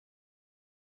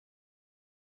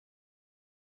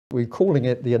We're calling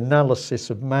it the analysis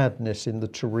of madness in the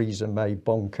Theresa May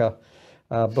bunker.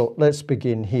 But let's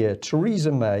begin here.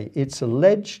 Theresa May, it's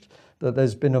alleged that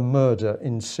there's been a murder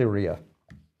in Syria.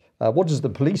 What does the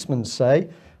policeman say?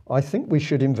 I think we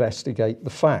should investigate the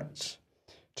facts.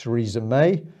 Theresa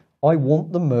May, I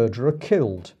want the murderer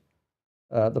killed.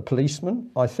 The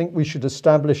policeman, I think we should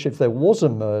establish if there was a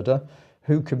murder,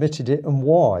 who committed it and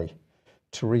why.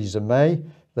 Theresa May,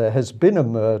 there has been a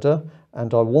murder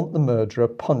and I want the murderer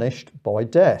punished by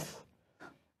death.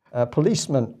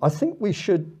 Policeman, I think we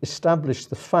should establish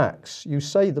the facts. You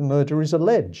say the murder is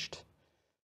alleged.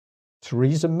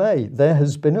 Theresa May, there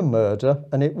has been a murder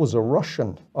and it was a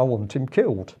Russian. I want him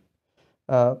killed.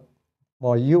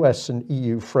 My US and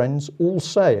EU friends all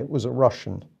say it was a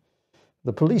Russian.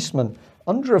 The policeman,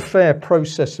 under a fair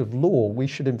process of law, we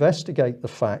should investigate the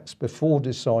facts before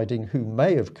deciding who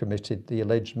may have committed the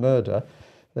alleged murder.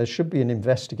 There should be an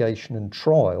investigation and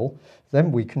trial,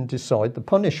 then we can decide the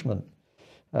punishment.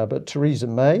 But Theresa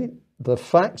May, the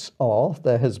facts are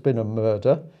there has been a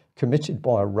murder committed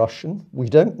by a Russian. We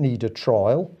don't need a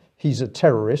trial. He's a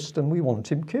terrorist and we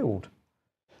want him killed.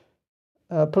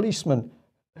 Policeman,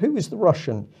 who is the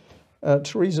Russian?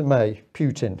 Theresa May,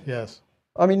 Putin. Yes.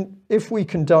 I mean, if we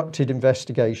conducted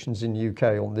investigations in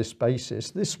UK on this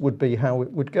basis, this would be how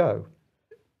it would go.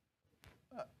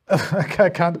 I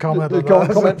can't comment on that.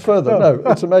 Can't comment further. No,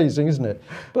 it's amazing, isn't it?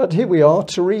 But here we are.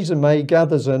 Theresa May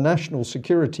gathers her national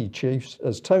security chiefs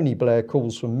as Tony Blair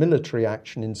calls for military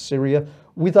action in Syria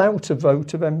without a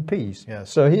vote of MPs.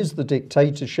 Yes. So here's the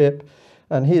dictatorship,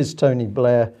 and here's Tony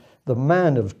Blair, the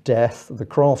man of death, the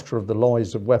crafter of the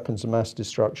lies of weapons of mass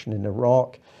destruction in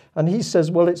Iraq. And he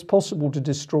says, well, it's possible to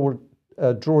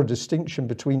draw a distinction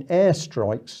between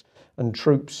airstrikes and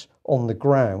troops on the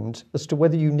ground as to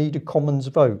whether you need a commons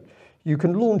vote. You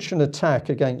can launch an attack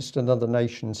against another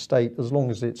nation state as long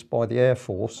as it's by the Air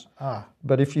Force.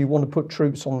 But if you want to put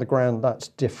troops on the ground, that's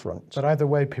different. But either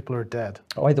way, people are dead.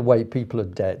 Either way, people are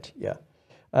dead, yeah.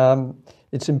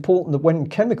 It's important that when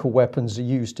chemical weapons are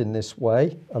used in this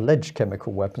way, alleged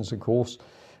chemical weapons, of course,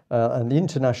 and the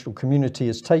international community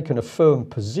has taken a firm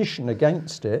position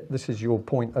against it, this is your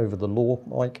point over the law,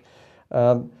 Mike,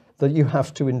 that you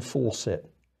have to enforce it.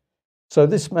 So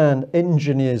this man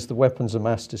engineers the weapons of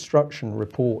mass destruction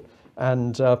report,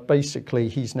 and basically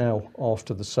he's now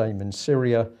after the same in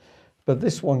Syria. But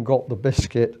this one got the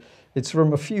biscuit. It's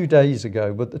from a few days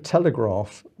ago, but the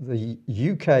Telegraph, the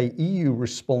UK-EU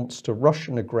response to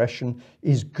Russian aggression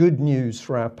is good news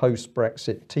for our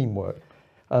post-Brexit teamwork.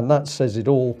 And that says it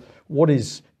all. What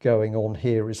is going on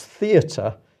here is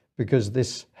theatre, because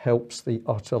this helps the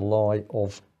utter lie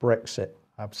of Brexit.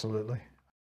 Absolutely.